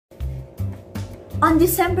On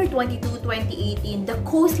December 22, 2018, the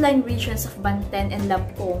coastline regions of Banten and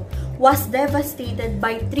Lampung was devastated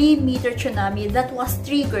by 3-meter tsunami that was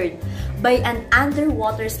triggered by an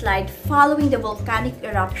underwater slide following the volcanic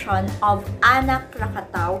eruption of Anak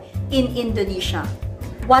Krakatau in Indonesia.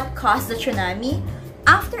 What caused the tsunami?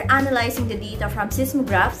 After analyzing the data from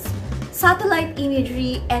seismographs, satellite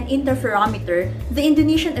imagery, and interferometer, the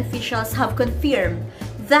Indonesian officials have confirmed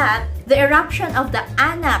that the eruption of the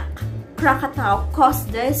Anak Krakatau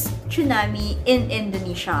caused this tsunami in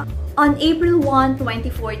Indonesia. On April 1,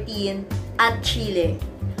 2014, at Chile,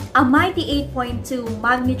 a mighty 8.2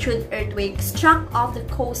 magnitude earthquake struck off the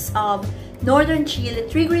coast of northern Chile,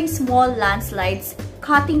 triggering small landslides,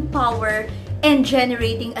 cutting power, and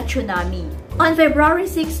generating a tsunami. On February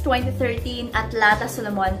 6, 2013, at Lata,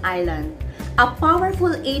 Solomon Island, a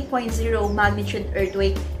powerful 8.0 magnitude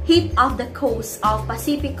earthquake hit off the coast of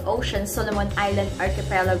Pacific Ocean Solomon Island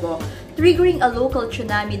archipelago, triggering a local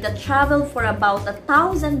tsunami that traveled for about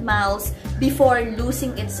 1,000 miles before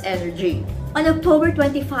losing its energy. On October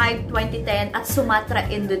 25, 2010, at Sumatra,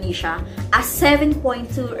 Indonesia, a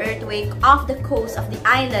 7.2 earthquake off the coast of the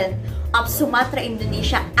island of Sumatra,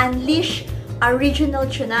 Indonesia, unleashed a regional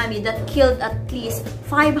tsunami that killed at least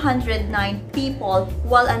 509 people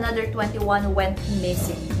while another 21 went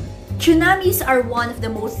missing. Tsunamis are one of the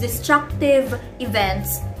most destructive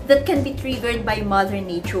events that can be triggered by Mother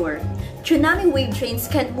Nature. Tsunami wave trains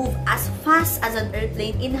can move as fast as an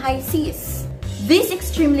airplane in high seas. These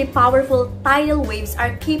extremely powerful tidal waves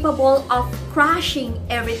are capable of crashing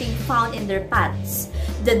everything found in their paths.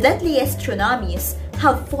 The deadliest tsunamis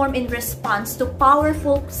have formed in response to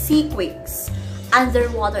powerful sea quakes,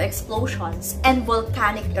 underwater explosions, and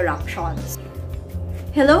volcanic eruptions.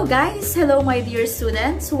 Hello guys! Hello my dear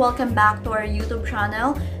students! Welcome back to our YouTube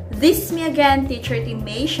channel. This is me again, Teacher Team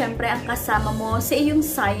May, syempre ang kasama mo sa iyong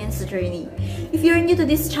science journey. If you're new to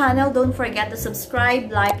this channel, don't forget to subscribe,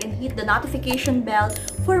 like, and hit the notification bell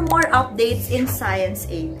for more updates in Science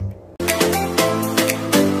 8.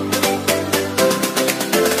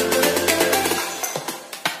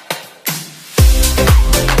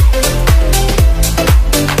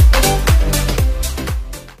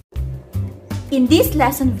 In this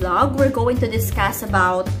lesson vlog, we're going to discuss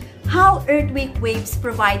about how earthquake waves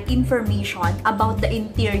provide information about the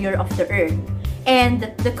interior of the Earth.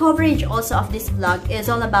 And the coverage also of this vlog is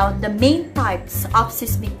all about the main types of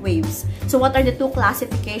seismic waves. So what are the two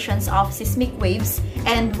classifications of seismic waves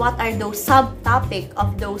and what are those subtopic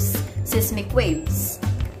of those seismic waves?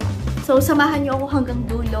 So samahan niyo ako hanggang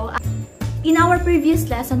dulo. In our previous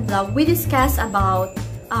lesson vlog, we discussed about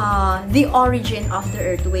the origin of the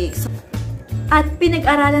earthquakes. At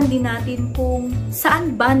pinag-aralan din natin kung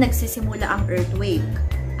saan ba nagsisimula ang earthquake.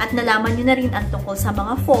 At nalaman nyo na rin ang tungkol sa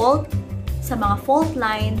mga fault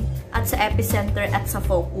line, at sa epicenter at sa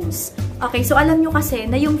focus. Okay, so alam nyo kasi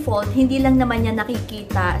na yung fault, hindi lang naman yan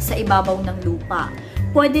nakikita sa ibabaw ng lupa.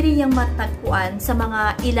 Pwede rin yung matagpuan sa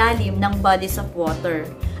mga ilalim ng bodies of water.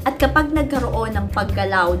 At kapag nagkaroon ng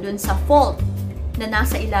paggalaw dun sa fault na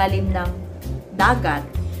nasa ilalim ng dagat,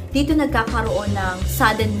 dito nagkakaroon ng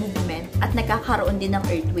sudden movement at nagkakaroon din ng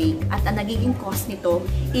earthquake. At ang nagiging cause nito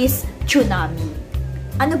is tsunami.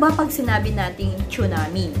 Ano ba pag sinabi nating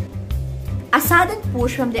tsunami? A sudden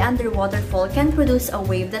push from the underwater fall can produce a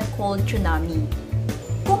wave that called tsunami.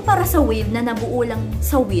 Kumpara sa wave na nabuo lang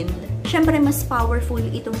sa wind, syempre mas powerful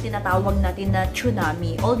itong tinatawag natin na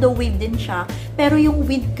tsunami. Although wave din siya, pero yung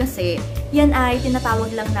wind kasi, yan ay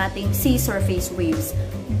tinatawag lang nating sea surface waves.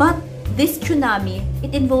 But this tsunami,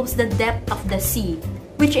 it involves the depth of the sea,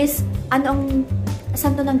 which is,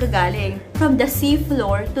 saan to nanggagaling? From the sea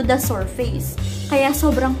floor to the surface. Kaya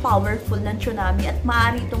sobrang powerful ng tsunami at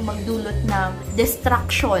maaari itong magdulot ng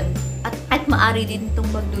destruction at maaari din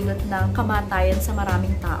itong magdulot ng kamatayan sa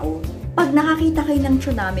maraming tao. Pag nakakita kayo ng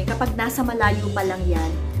tsunami, kapag nasa malayo pa lang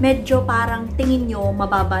yan, medyo parang tingin nyo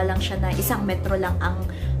mababa lang siya na 1 metro lang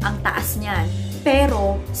ang taas niyan.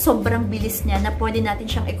 Pero sobrang bilis niya na pwede natin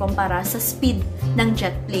siyang ikumpara sa speed ng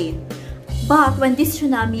jet plane. But when this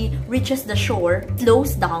tsunami reaches the shore, it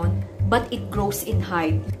slows down, but it grows in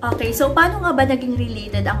height. Okay, so paano nga ba naging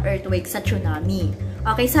related ang earthquake sa tsunami?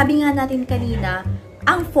 Okay, sabi nga natin kanina,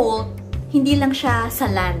 ang fault, hindi lang siya sa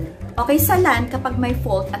land. Okay, sa land, kapag may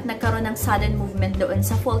fault at nagkaroon ng sudden movement doon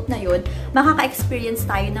sa fault na yun, makaka-experience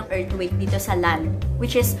tayo ng earthquake dito sa land,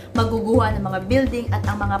 which is maguguha ng mga building at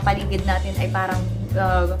ang mga paligid natin ay parang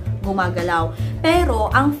gumagalaw. Pero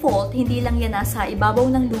ang fault, hindi lang yan nasa ibabaw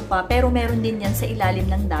ng lupa, pero meron din yan sa ilalim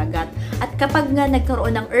ng dagat. At kapag nga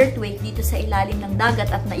nagkaroon ng earthquake dito sa ilalim ng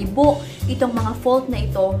dagat at naibo itong mga fault na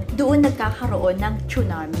ito, doon nagkakaroon ng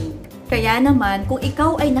tsunami. Kaya naman, kung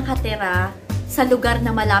ikaw ay nakatira sa lugar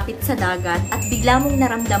na malapit sa dagat at bigla mong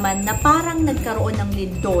naramdaman na parang nagkaroon ng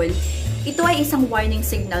lindol, ito ay isang warning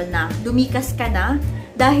signal na lumikas ka na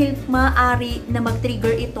dahil maaari na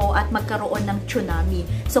mag-trigger ito at magkaroon ng tsunami.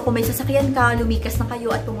 So kung may sasakyan ka, lumikas na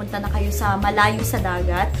kayo at pumunta na kayo sa malayo sa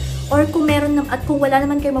dagat, or kung meron at kung wala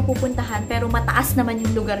naman kayo mapupuntahan pero mataas naman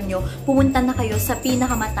yung lugar nyo, pumunta na kayo sa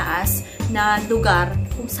pinakamataas na lugar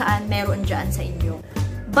kung saan meron dyan sa inyo.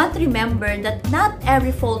 But remember that not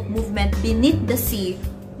every fault movement beneath the sea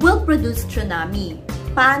will produce tsunami.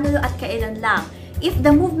 Paano at kailan lang? If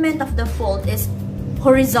the movement of the fault is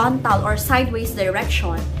horizontal or sideways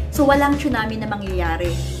direction, so walang tsunami na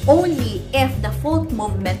mangyayari. Only if the fault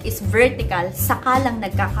movement is vertical, saka lang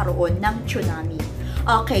nagkakaroon ng tsunami.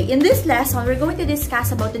 Okay, in this lesson, we're going to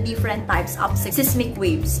discuss about the different types of seismic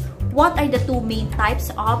waves. What are the two main types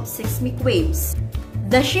of seismic waves?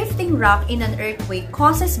 The shifting rock in an earthquake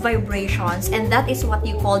causes vibrations, and that is what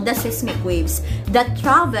you call the seismic waves that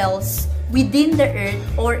travels within the earth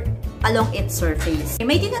or along its surface.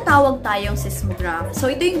 May tinatawag tayong seismograph.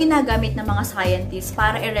 So, ito yung ginagamit ng mga scientists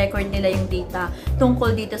para i-record nila yung data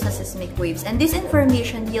tungkol dito sa seismic waves. And this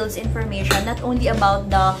information yields information not only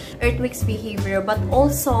about the earthquake's behavior, but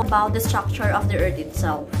also about the structure of the earth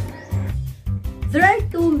itself. There are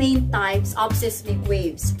two main types of seismic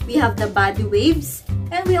waves. We have the body waves,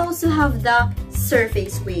 and we also have the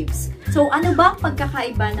surface waves. So, ano ba ang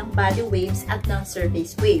pagkakaiba ng body waves at ng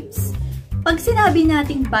surface waves? Pag sinabi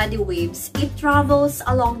nating body waves, it travels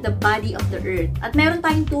along the body of the earth. At meron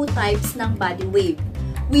tayong two types ng body wave.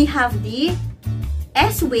 We have the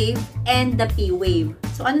S wave and the P wave.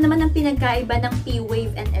 So, ano naman ang pinagkaiba ng P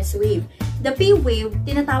wave and S wave? The P wave,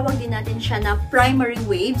 tinatawag din natin siya na primary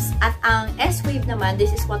waves, at ang S wave naman, this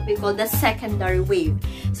is what we call the secondary wave.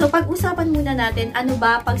 So, pag-usapan muna natin, ano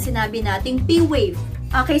ba pag sinabi nating P wave?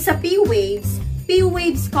 Okay, sa P waves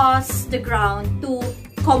cause the ground to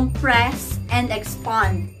compress and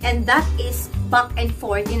expand, and that is back and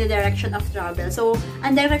forth in the direction of travel. So,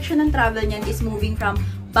 ang direction ng travel niyan is moving from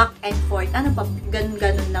back and forth. Ano pa?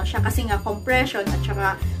 Ganun-ganun lang siya kasi nga compression at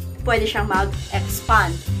saka pwede siyang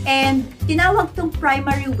mag-expand. And tinawag tong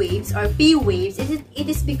primary waves or P waves, it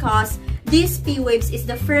is because these P waves is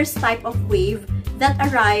the first type of wave that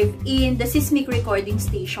arrive in the seismic recording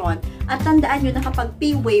station. At tandaan nyo na kapag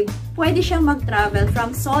P wave, pwede siyang mag-travel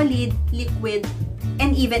from solid, liquid,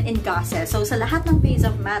 and even in gases. So, sa lahat ng phase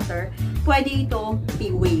of matter, pwede itong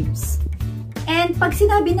P waves. And pag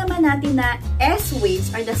sinabi naman natin na S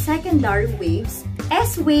waves are the secondary waves,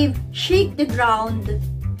 S wave shake the ground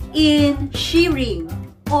in shearing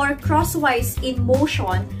or crosswise in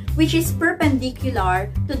motion, which is perpendicular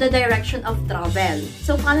to the direction of travel.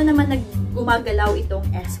 So, paano naman gumagalaw itong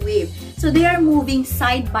S wave? So, they are moving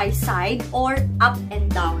side by side or up and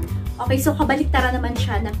down. Okay, so kabaliktaran naman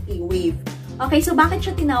siya ng P wave. Okay, so bakit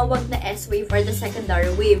siya tinawag na S wave or the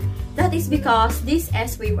secondary wave? That is because this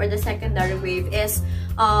S wave or the secondary wave is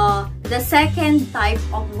the second type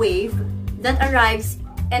of wave that arrives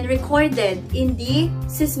and recorded in the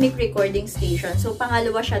seismic recording station. So,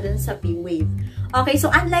 pangalawa siya dun sa P wave. Okay,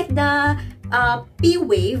 so unlike the P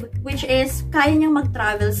wave, which is kaya niyang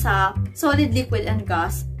mag-travel sa solid, liquid, and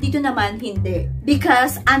gas, dito naman hindi.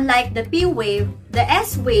 Because unlike the P wave, the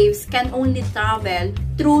S waves can only travel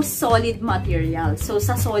through solid material. So,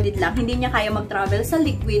 sa solid lang. Hindi niya kaya mag-travel sa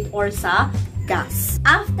liquid or sa gas.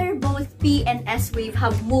 After both P and S wave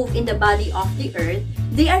have moved in the body of the Earth,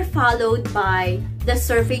 they are followed by the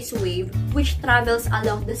surface wave, which travels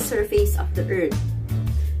along the surface of the Earth.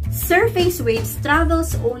 Surface waves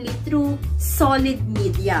travels only through solid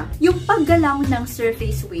media. Yung paggalaw ng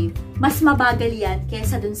surface wave, mas mabagal yan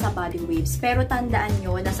kaysa dun sa body waves. Pero tandaan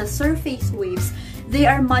nyo na sa surface waves, they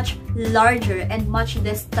are much larger and much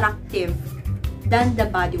destructive than the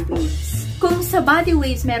body waves. Kung sa body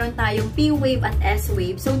waves, meron tayong P wave at S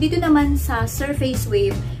wave. So, dito naman sa surface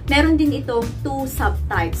wave, meron din itong two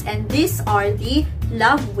subtypes. And these are the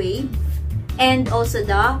love wave and also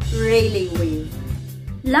the Rayleigh wave.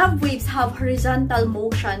 Love waves have horizontal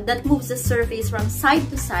motion that moves the surface from side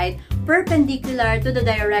to side perpendicular to the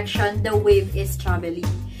direction the wave is traveling.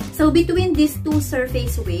 So, between these two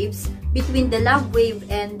surface waves, between the love wave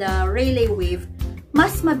and the Rayleigh wave,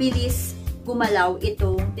 mas mabilis gumalaw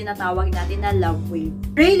itong tinatawag natin na love wave.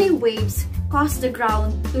 Rayleigh waves cause the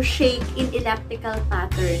ground to shake in elliptical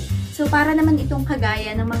pattern. So, para naman itong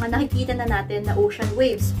kagaya ng mga nakikita na natin na ocean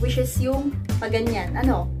waves, which is yung paganyan.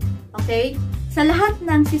 Ano? Okay? Sa lahat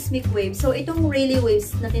ng seismic waves, so itong Rayleigh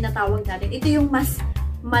waves na tinatawag natin, ito yung mas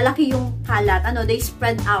malaki yung kalat. Ano, they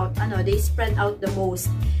spread out. Ano, they spread out the most.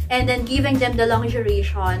 And then giving them the long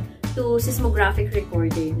duration to seismographic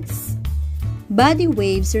recordings. Body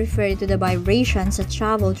waves refer to the vibrations that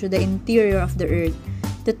travel through the interior of the Earth.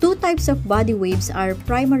 The two types of body waves are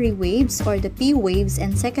primary waves or the P waves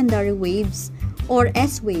and secondary waves or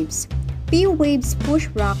S waves. P waves push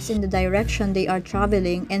rocks in the direction they are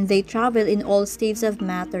traveling and they travel in all states of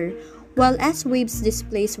matter, while S waves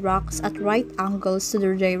displace rocks at right angles to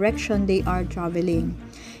the direction they are traveling.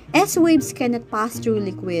 S waves cannot pass through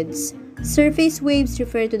liquids. Surface waves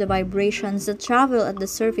refer to the vibrations that travel at the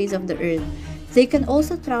surface of the Earth. They can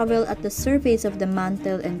also travel at the surface of the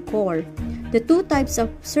mantle and core. The two types of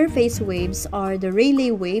surface waves are the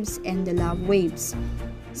Rayleigh waves and the lava waves.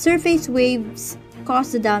 Surface waves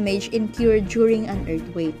cause the damage incurred during an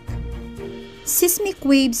earthquake. Seismic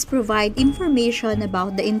waves provide information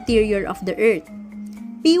about the interior of the Earth.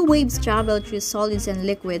 P waves travel through solids and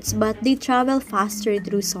liquids, but they travel faster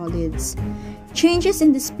through solids. Changes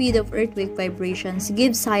in the speed of earthquake vibrations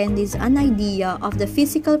give scientists an idea of the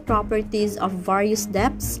physical properties of various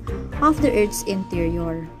depths of the Earth's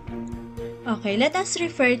interior. Okay, let us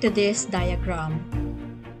refer to this diagram.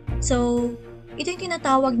 So, ito yung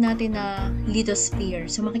tinatawag natin na lithosphere.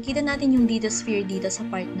 So, makikita natin yung lithosphere dito sa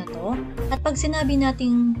part na to. At pag sinabi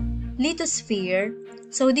nating lithosphere,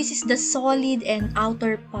 so this is the solid and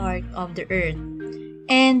outer part of the Earth.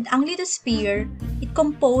 And ang lithosphere, it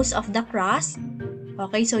composed of the crust,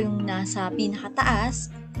 okay, so yung nasa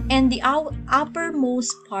pinakataas, and the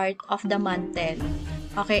uppermost part of the mantle.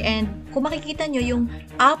 Okay, and kung makikita nyo, yung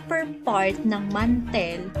upper part ng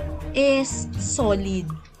mantle is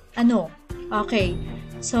solid. Ano? Okay,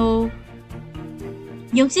 so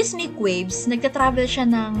yung seismic waves, nagta-travel siya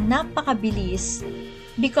ng napakabilis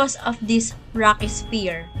because of this rocky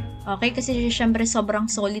sphere. Okay, kasi syempre sobrang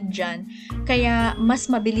solid dyan, kaya mas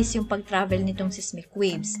mabilis yung pag-travel nitong seismic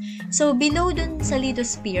waves. So, below dun sa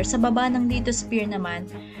lithosphere, sa baba ng lithosphere naman,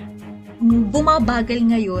 bumabagal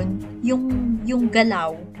ngayon yung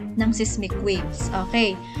galaw ng seismic waves.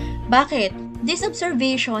 Okay, bakit? This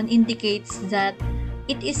observation indicates that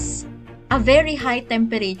it is a very high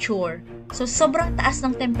temperature. So, sobrang taas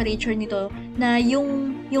ng temperature nito na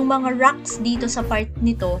yung mga rocks dito sa part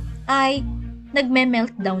nito ay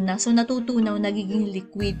nagme-meltdown na. So, natutunaw, nagiging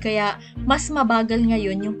liquid. Kaya, mas mabagal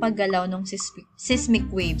ngayon yung paggalaw ng seismic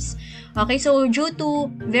waves. Okay, so due to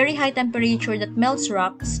very high temperature that melts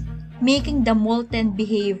rocks, making the molten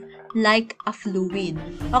behave like a fluid.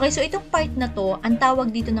 Okay, so itong part na to, ang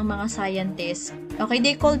tawag dito ng mga scientists, okay,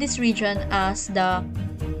 they call this region as the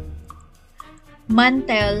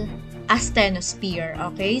mantle asthenosphere.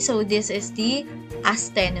 Okay, so this is the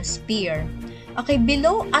asthenosphere. Okay,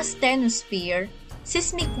 below asthenosphere,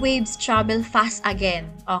 seismic waves travel fast again.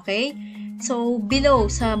 Okay, so below,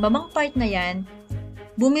 sa babang part na yan,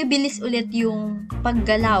 bumibilis ulit yung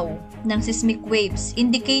paggalaw ng seismic waves,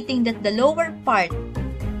 indicating that the lower part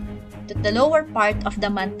of the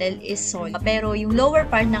mantle is solid. Pero yung lower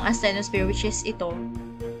part ng asthenosphere, which is ito,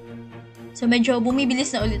 so medyo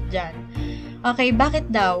bumibilis na ulit dyan. Okay, bakit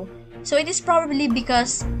daw? So, it is probably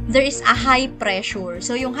because there is a high pressure.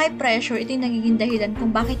 So, yung high pressure, ito yung nagiging dahilan kung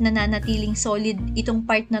bakit nananatiling solid itong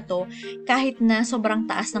part na to kahit na sobrang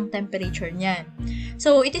taas ng temperature niyan.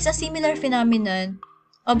 So, it is a similar phenomenon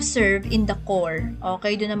observed in the core.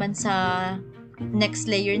 Okay, doon naman sa next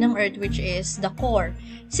layer ng Earth, which is the core.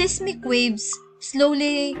 Seismic waves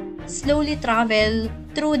slowly travel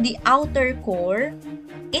through the outer core,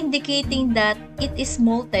 indicating that it is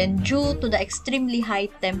molten due to the extremely high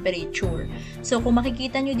temperature. So, kung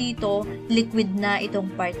makikita nyo dito, liquid na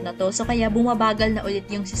itong part na to. So, kaya bumabagal na ulit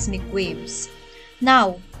yung seismic waves.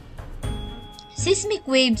 Now, seismic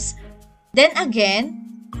waves, then again,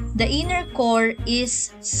 the inner core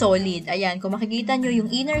is solid. Ayan, kung makikita nyo yung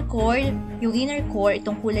inner core,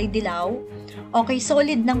 itong kulay dilaw, okay,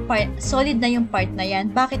 solid na yung part na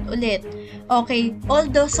yan. Bakit ulit? Okay,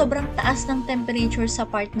 although sobrang taas ng temperature sa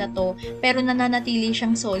part na to, pero nananatili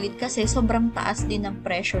siyang solid kasi sobrang taas din ng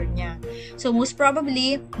pressure niya. So, most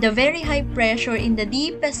probably, the very high pressure in the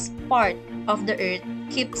deepest part of the Earth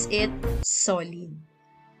keeps it solid.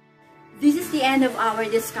 This is the end of our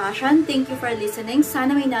discussion. Thank you for listening.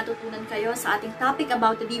 Sana may natutunan kayo sa ating topic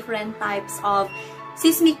about the different types of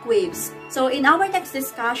seismic waves. So, in our next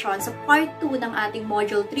discussion, sa part 2 ng ating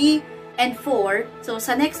module 3 and 4, so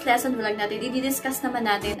sa next lesson vlog natin, i-discuss naman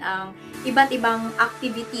natin ang iba't ibang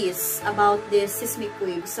activities about this seismic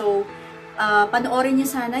wave. So, panoorin niyo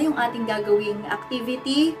sana yung ating gagawing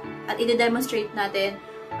activity at i-demonstrate natin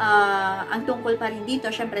ang tungkol pa rin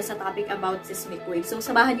dito, syempre sa topic about seismic wave. So,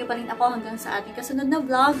 sabahan niyo pa rin ako hanggang sa ating kasunod na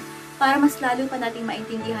vlog para mas lalo pa nating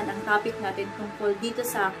maintindihan ang topic natin tungkol dito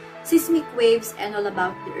sa seismic waves and all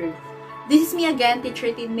about the Earth. This is me again,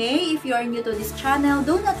 Teacher Tin May. If you are new to this channel,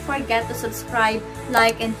 do not forget to subscribe,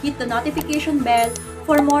 like, and hit the notification bell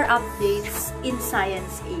for more updates in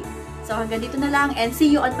Science 8. So hanggang dito na lang and see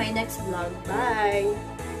you on my next vlog. Bye!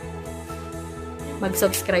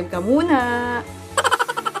 Mag-subscribe ka muna!